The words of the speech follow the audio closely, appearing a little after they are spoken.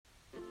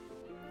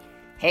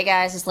Hey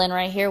guys, it's Lynn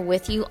right here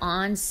with you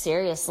on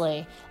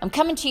Seriously. I'm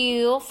coming to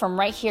you from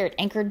right here at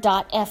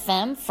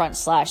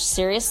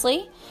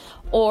anchor.fm/seriously,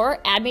 or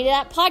add me to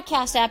that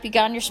podcast app you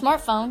got on your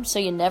smartphone so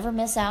you never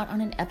miss out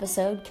on an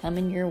episode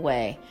coming your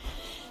way.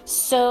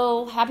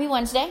 So, happy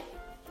Wednesday.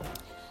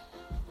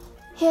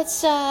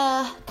 It's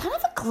kind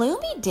of a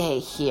gloomy day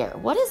here.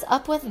 What is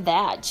up with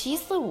that?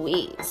 Jeez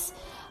Louise.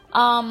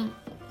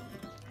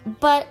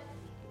 But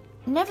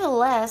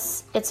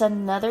nevertheless, it's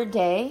another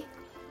day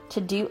to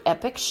do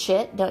epic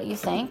shit, don't you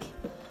think?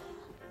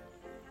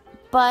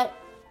 But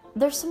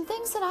there's some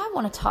things that I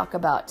want to talk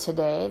about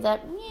today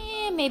that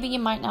maybe you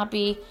might not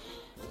be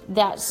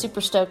that super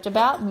stoked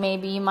about.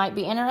 Maybe you might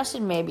be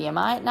interested, maybe you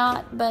might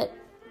not. But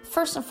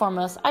first and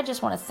foremost, I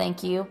just want to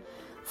thank you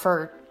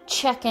for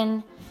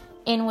checking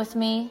in with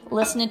me,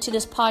 listening to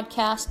this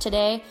podcast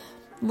today,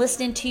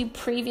 listening to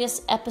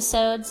previous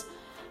episodes,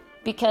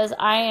 because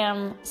I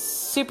am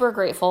super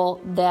grateful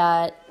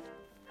that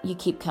you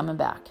keep coming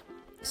back.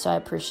 So I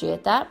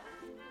appreciate that.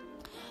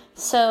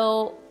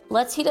 So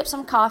let's heat up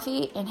some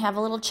coffee and have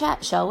a little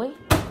chat, shall we?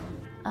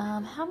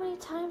 How many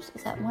times?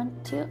 Is that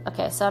 1, 2?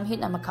 Okay, so I'm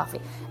heating up my coffee.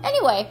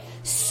 Anyway,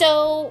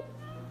 so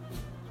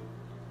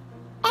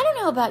I don't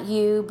know about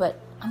you,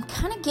 but I'm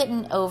kind of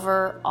getting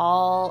over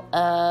all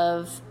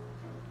of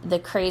the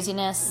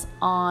craziness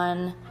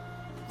on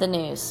the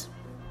news.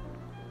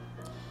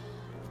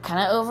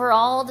 Kind of over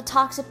all the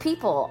toxic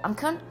people. I'm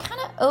kind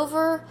of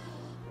over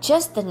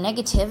just the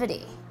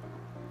negativity.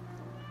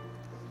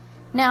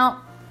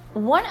 Now,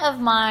 one of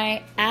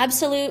my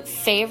absolute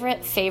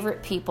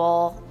favorite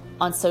people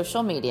on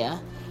social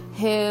media,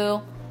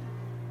 who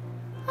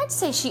I'd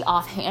say she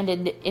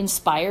offhanded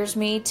inspires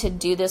me to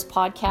do this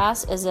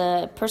podcast, is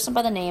a person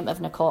by the name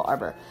of Nicole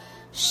Arbour.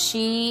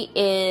 She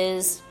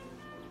is,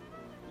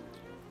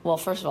 well,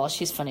 first of all,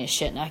 she's funny as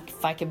shit, and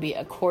if I could be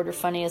a quarter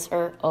funny as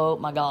her, oh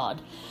my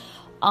God.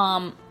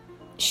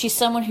 She's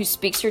someone who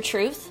speaks her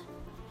truth.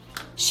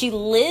 She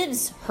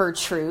lives her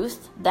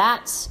truth.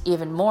 That's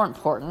even more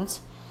important.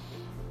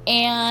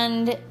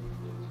 And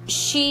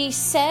she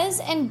says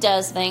and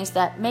does things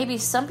that maybe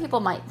some people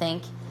might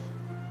think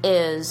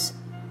is,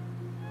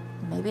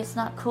 maybe it's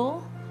not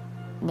cool.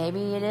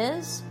 Maybe it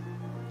is.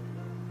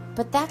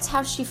 But that's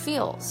how she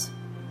feels.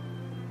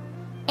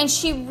 And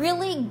she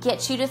really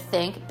gets you to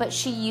think, but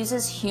she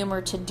uses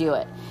humor to do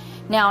it.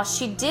 Now,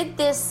 she did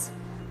this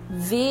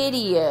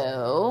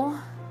video,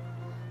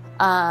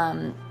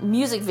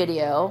 music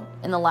video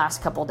in the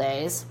last couple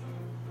days,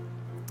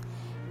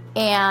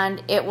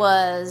 and it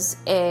was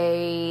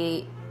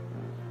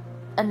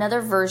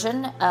another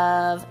version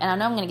of, and I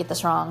know I'm going to get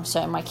this wrong,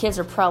 so my kids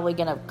are probably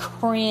going to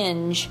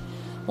cringe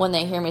when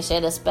they hear me say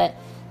this, but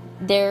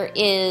there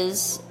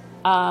is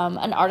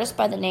an artist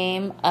by the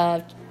name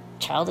of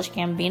Childish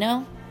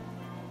Gambino.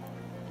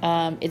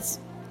 It's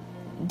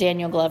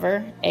Daniel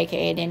Glover,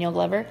 aka Daniel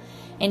Glover,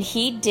 and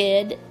he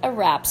did a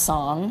rap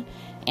song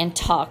and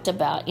talked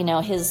about,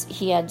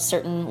 he had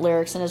certain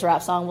lyrics in his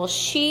rap song. Well,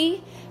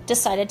 she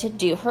decided to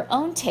do her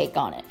own take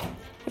on it,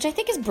 which I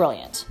think is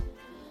brilliant.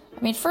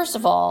 I mean, first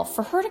of all,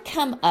 for her to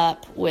come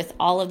up with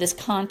all of this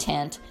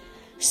content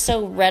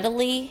so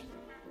readily,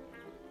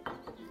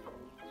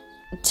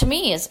 to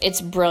me, it's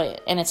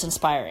brilliant and it's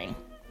inspiring.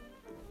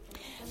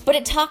 But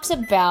it talks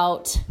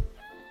about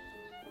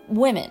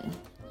women,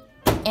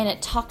 and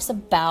it talks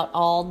about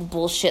all the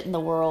bullshit in the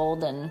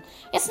world, and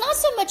it's not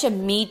so much a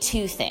Me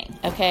Too thing,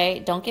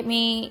 okay?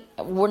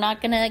 We're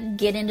not going to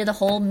get into the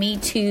whole Me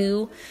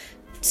Too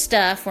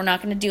stuff. We're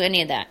not going to do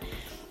any of that.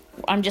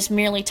 I'm just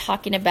merely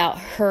talking about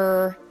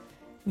her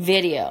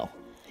video.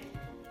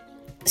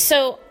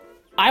 So,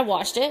 I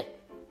watched it.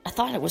 I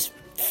thought it was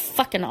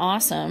fucking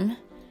awesome.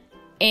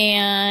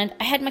 And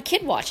I had my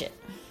kid watch it.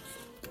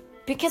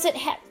 Because it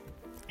had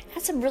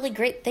some really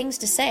great things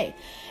to say.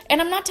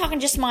 And I'm not talking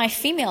just my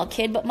female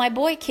kid, but my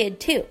boy kid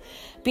too.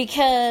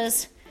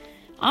 Because,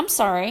 I'm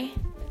sorry,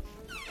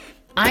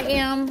 I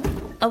am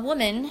a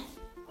woman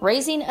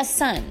raising a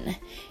son.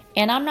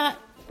 And I'm not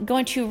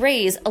going to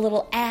raise a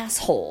little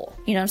asshole.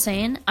 You know what I'm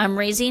saying? I'm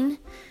raising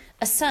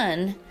a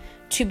son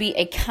to be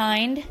a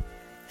kind,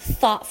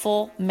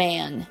 thoughtful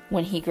man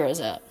when he grows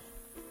up.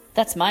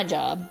 That's my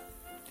job.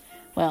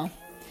 Well,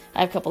 I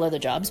have a couple other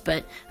jobs,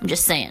 but I'm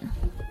just saying.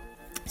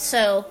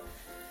 So,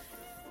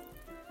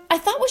 I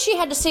thought what she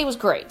had to say was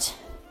great.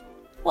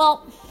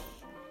 Well,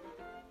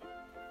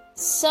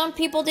 some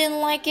people didn't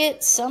like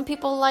it. Some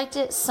people liked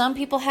it. Some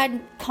people had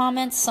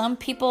comments. Some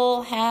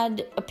people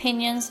had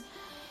opinions.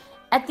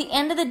 At the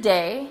end of the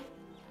day,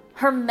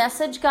 her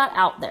message got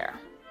out there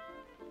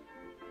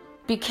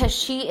because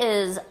she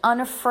is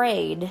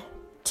unafraid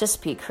to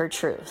speak her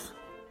truth.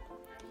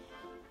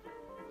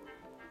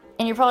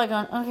 And you're probably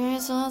going, okay,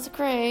 so that's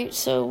great.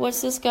 So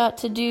what's this got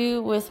to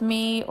do with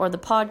me or the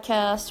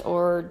podcast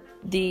or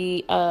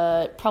the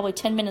probably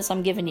 10 minutes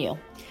I'm giving you?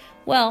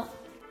 Well,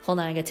 hold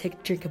on, I gotta take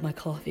a drink of my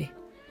coffee.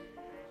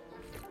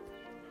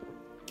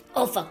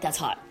 Oh, fuck, that's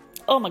hot.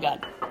 Oh, my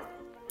God.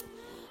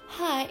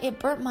 Hi, it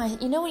burnt my...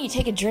 You know when you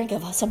take a drink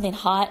of something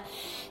hot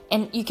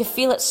and you can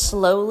feel it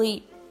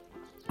slowly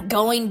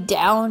going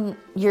down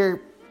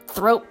your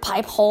throat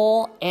pipe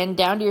hole and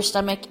down to your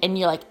stomach, and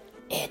you're like,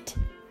 it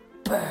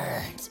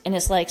burns. And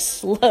it's like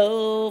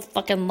slow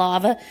fucking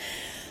lava.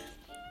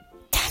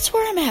 That's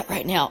where I'm at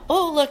right now.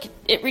 Oh, look,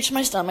 it reached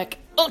my stomach.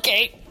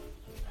 Okay.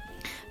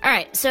 All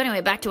right. So anyway,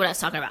 back to what I was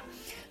talking about.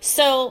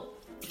 So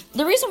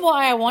the reason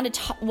why I wanted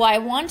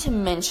to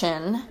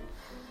mention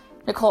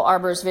Nicole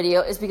Arbour's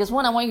video is because,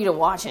 one, I want you to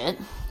watch it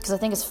because I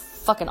think it's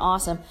fucking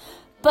awesome.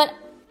 But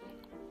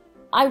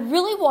I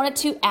really wanted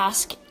to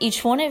ask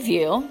each one of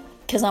you,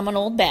 because I'm an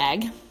old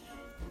bag.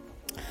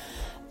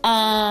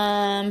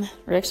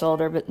 Rick's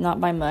older, but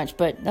not by much,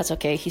 but that's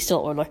okay. He's still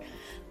older.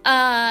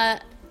 Are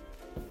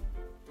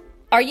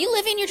you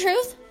living your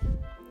truth?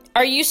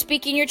 Are you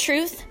speaking your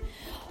truth?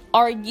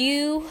 Are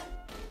you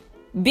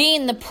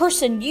being the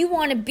person you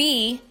want to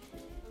be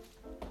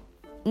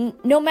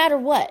no matter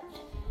what?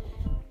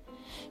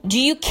 Do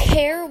you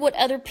care what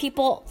other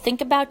people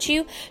think about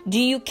you? Do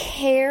you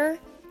care?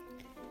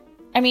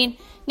 I mean,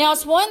 now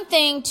it's one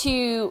thing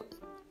to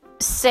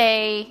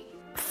say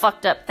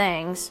fucked up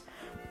things,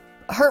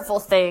 hurtful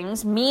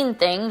things, mean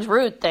things,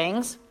 rude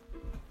things,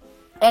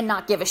 and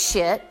not give a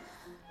shit.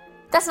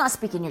 That's not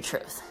speaking your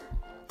truth.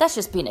 That's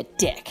just being a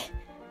dick,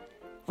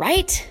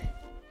 right?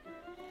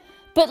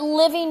 But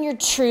living your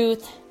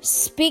truth,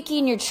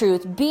 speaking your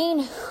truth,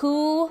 being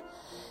who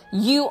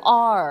you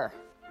are,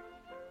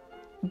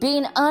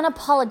 being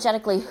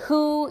unapologetically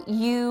who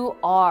you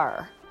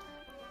are,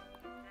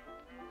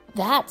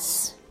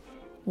 that's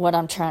what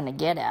I'm trying to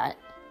get at.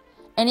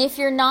 And if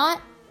you're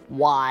not,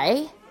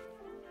 why?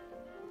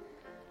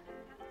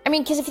 I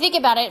mean, because if you think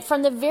about it,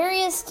 from the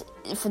various,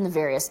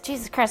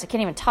 Jesus Christ, I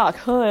can't even talk.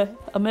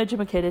 I'm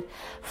educated.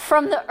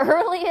 From the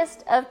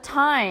earliest of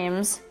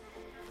times,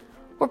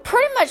 we're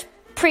pretty much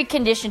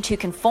preconditioned to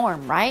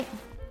conform, right?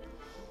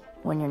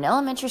 When you're in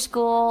elementary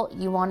school,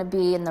 you want to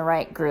be in the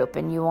right group,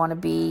 and you want to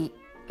be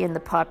with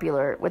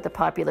the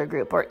popular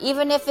group, or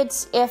even if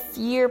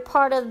you're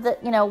part of the,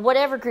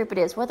 whatever group it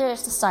is, whether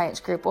it's the science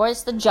group, or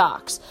it's the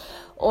jocks,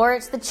 or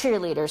it's the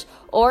cheerleaders,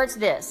 or it's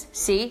this.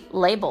 See?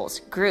 Labels,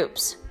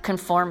 groups,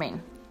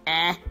 conforming.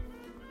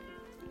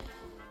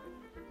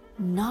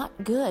 Not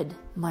good,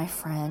 my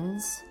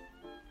friends.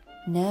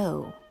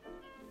 No.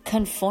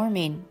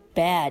 Conforming,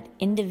 bad.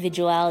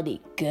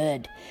 Individuality,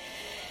 good.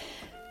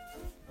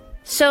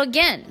 So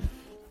again,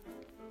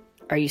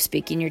 are you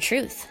speaking your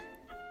truth?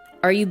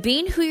 Are you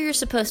being who you're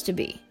supposed to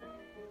be?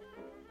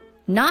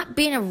 Not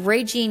being a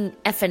raging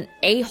effing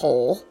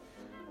a-hole,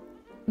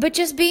 but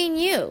just being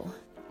you.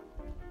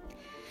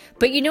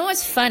 But you know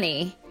what's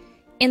funny?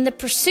 In the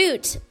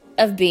pursuit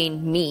of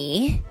being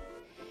me,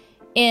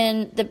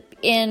 in the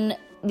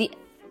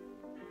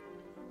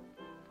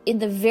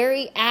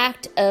very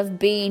act of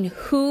being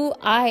who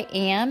I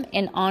am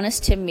and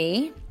honest to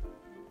me,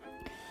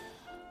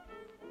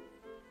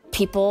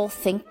 people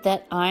think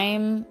that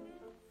I'm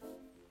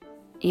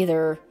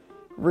either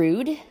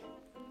rude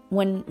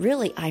when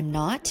really I'm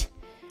not.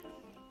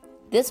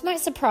 This might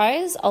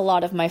surprise a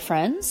lot of my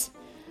friends.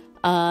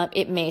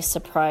 It may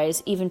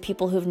surprise even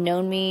people who've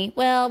known me.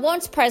 Well, it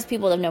won't surprise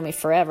people that have known me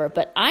forever,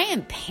 but I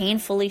am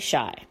painfully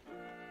shy.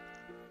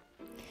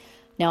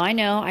 Now, I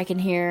know I can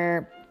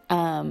hear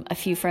a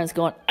few friends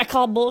going, I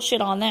call bullshit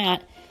on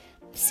that.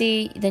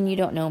 See, then you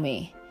don't know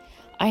me.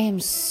 I am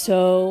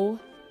so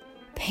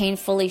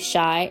painfully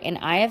shy, and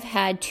I have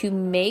had to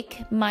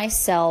make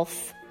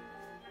myself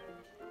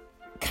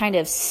kind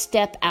of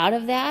step out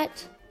of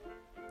that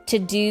to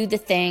do the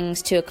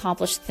things, to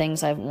accomplish the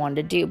things I've wanted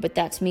to do. But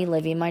that's me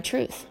living my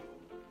truth.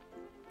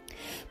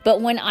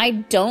 But when I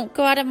don't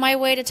go out of my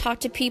way to talk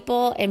to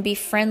people and be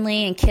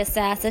friendly and kiss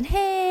ass and,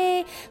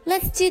 hey,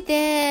 let's do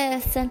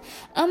this, and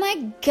oh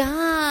my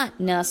God.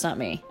 No, it's not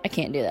me. I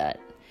can't do that.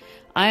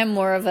 I am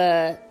more of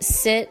a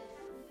sit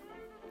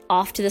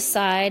off to the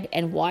side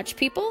and watch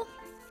people.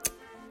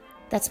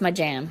 That's my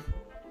jam.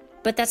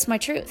 But that's my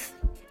truth.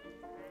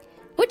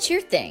 What's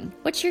your thing?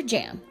 What's your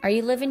jam? Are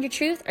you living your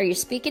truth? Are you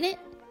speaking it?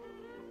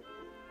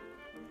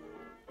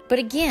 But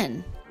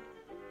again,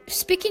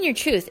 speaking your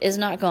truth is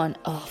not going,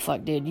 oh,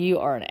 fuck, dude, you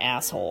are an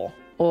asshole.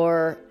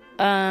 Or,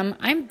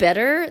 I'm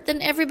better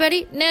than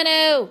everybody.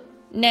 No,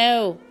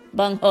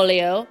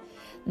 bungholio.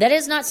 That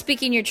is not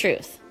speaking your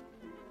truth.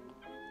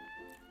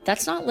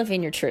 That's not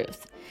living your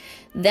truth.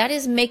 That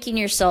is making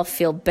yourself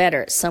feel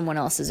better at someone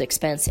else's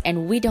expense.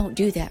 And we don't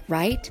do that,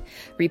 right?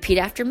 Repeat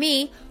after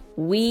me.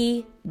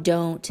 We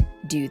don't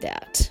do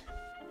that.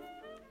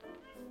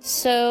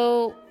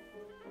 So,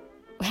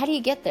 how do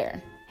you get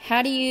there?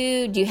 Do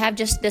you have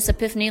just this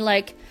epiphany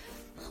like,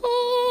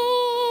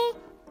 oh,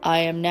 I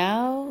am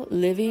now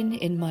living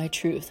in my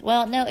truth?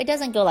 Well, no, it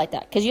doesn't go like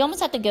that. Because you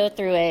almost have to go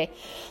through a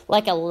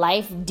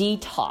life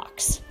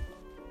detox.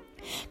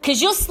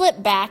 Because you'll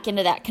slip back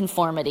into that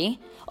conformity.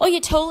 Oh, you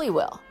totally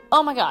will.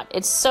 Oh my God,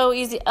 it's so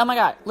easy. Oh my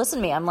God, listen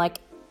to me. I'm like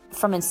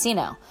from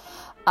Encino.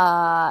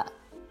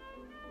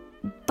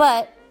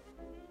 But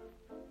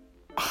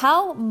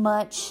how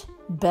much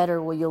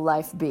better will your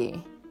life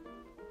be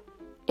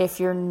if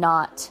you're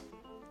not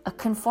a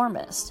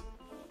conformist?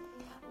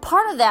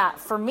 part of that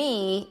for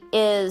me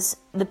is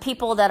the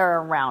people that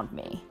are around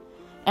me.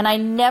 And I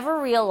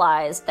never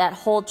realized that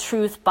whole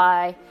truth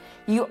by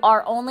you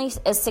are only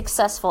as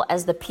successful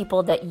as the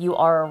people that you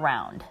are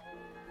around.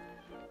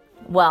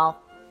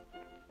 Well,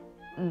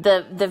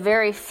 the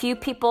very few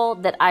people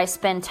that I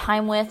spend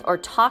time with or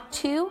talk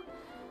to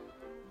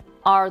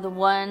are the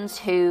ones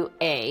who,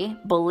 A,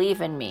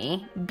 believe in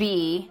me,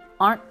 B,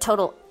 aren't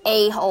total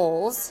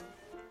a-holes,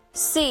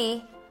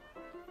 C,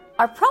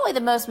 are probably the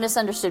most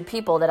misunderstood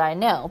people that I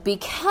know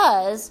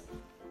because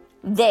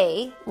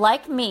they,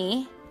 like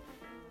me,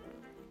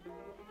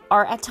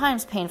 are at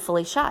times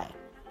painfully shy.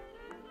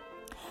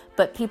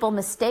 But people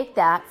mistake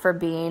that for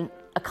being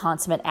a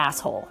consummate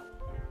asshole.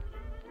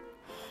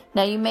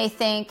 Now you may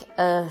think,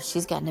 oh,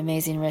 she's got an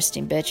amazing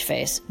resting bitch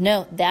face.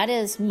 No, that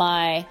is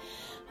my,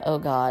 oh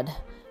God,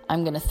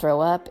 I'm going to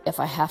throw up if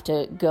I have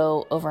to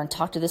go over and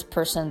talk to this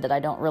person that I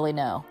don't really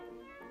know.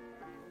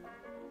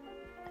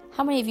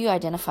 How many of you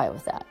identify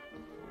with that?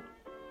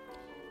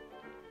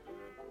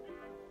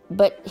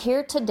 But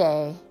here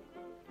today,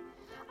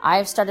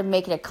 I've started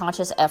making a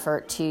conscious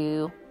effort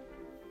to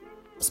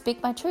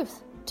speak my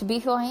truth, to be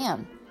who I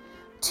am,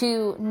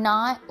 to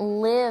not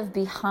live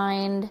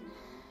behind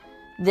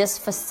this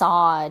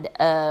facade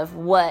of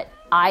what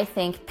I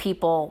think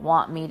people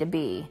want me to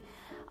be.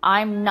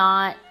 I'm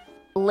not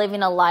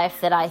living a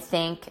life that I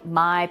think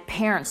my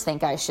parents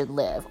think I should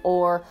live,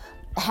 or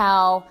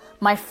how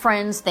my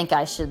friends think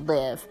I should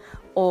live,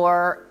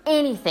 or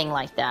anything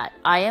like that.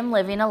 I am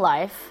living a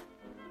life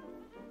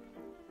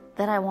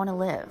that I want to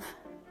live.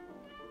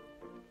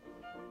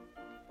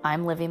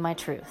 I'm living my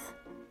truth.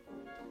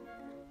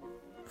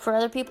 For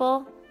other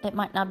people, it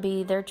might not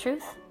be their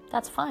truth.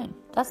 That's fine.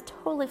 That's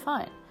totally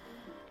fine.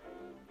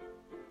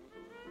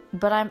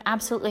 But I'm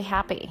absolutely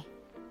happy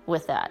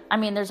with that. I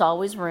mean, there's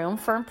always room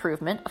for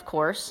improvement, of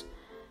course.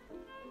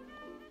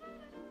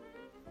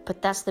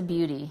 But that's the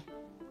beauty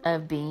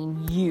of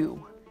being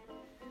you,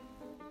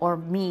 or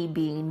me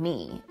being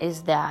me,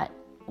 is that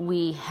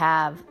we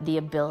have the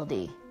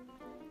ability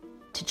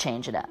to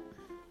change it up.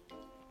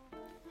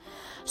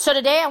 So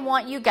today I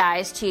want you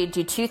guys to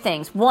do two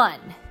things. One,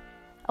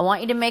 I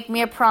want you to make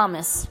me a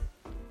promise.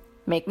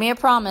 Make me a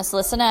promise.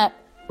 Listen up.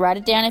 Write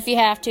it down if you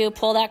have to.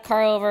 Pull that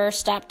car over.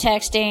 Stop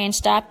texting.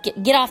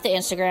 Get off the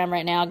Instagram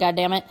right now. God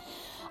damn it.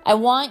 I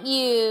want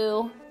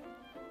you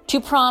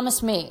to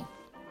promise me.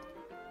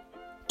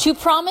 To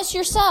promise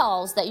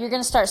yourselves that you're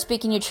going to start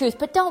speaking your truth.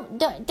 But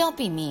don't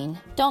be mean.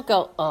 Don't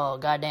go, oh,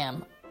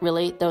 goddamn.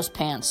 Really? Those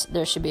pants.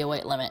 There should be a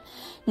weight limit.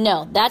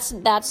 No, that's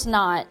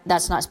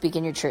not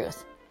speaking your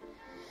truth.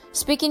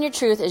 Speaking your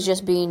truth is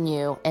just being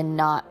you and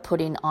not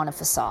putting on a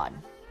facade.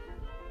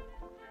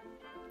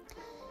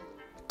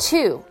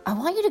 2, I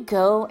want you to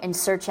go and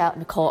search out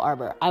Nicole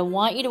Arbour. I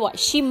want you to watch.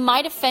 She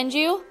might offend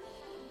you.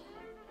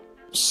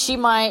 She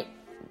might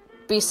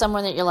be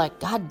someone that you're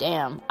like, God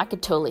damn, I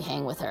could totally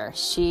hang with her.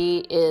 She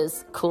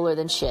is cooler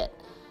than shit.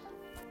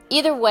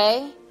 Either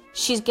way,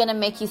 she's going to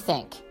make you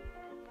think.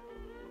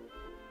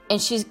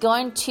 And she's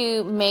going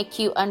to make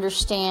you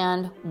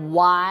understand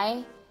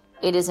why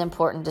it is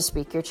important to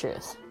speak your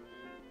truth.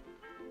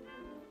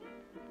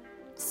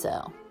 So,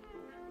 all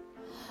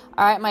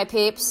right, my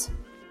peeps.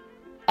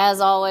 As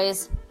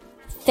always,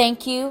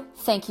 thank you.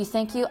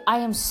 I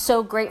am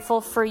so grateful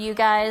for you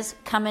guys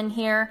coming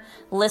here,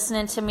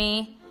 listening to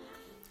me.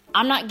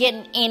 I'm not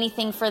getting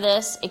anything for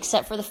this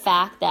except for the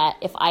fact that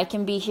if I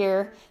can be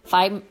here, if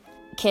I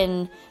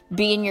can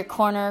be in your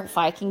corner, if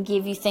I can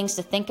give you things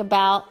to think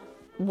about,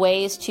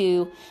 ways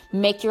to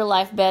make your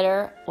life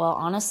better, well,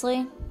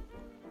 honestly,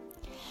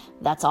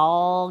 that's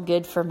all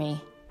good for me.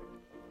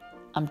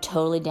 I'm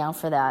totally down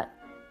for that.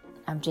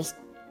 I'm just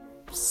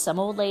some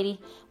old lady.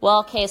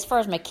 Well, okay, as far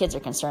as my kids are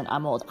concerned,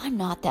 I'm old. I'm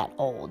not that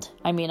old.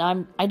 I mean,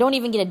 I don't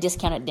even get a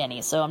discount at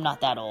Denny's, so I'm not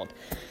that old.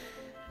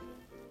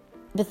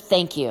 But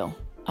thank you.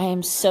 I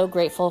am so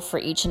grateful for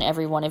each and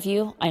every one of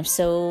you. I'm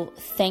so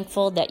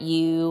thankful that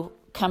you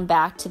come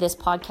back to this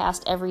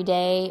podcast every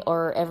day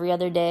or every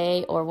other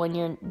day, or when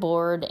you're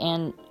bored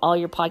and all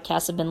your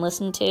podcasts have been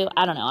listened to.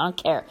 I don't know. I don't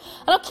care.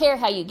 I don't care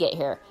how you get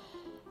here.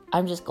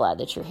 I'm just glad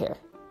that you're here.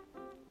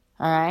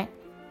 All right?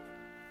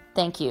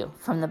 Thank you.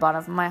 From the bottom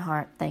of my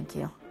heart, thank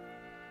you.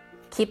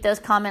 Keep those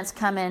comments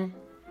coming.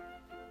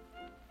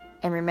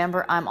 And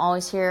remember, I'm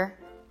always here.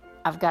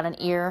 I've got an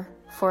ear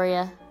for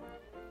you.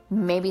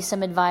 Maybe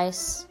some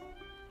advice.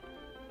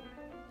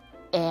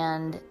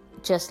 And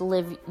just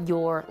live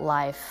your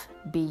life.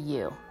 Be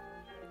you.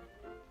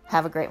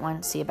 Have a great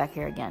one. See you back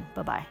here again.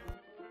 Bye-bye.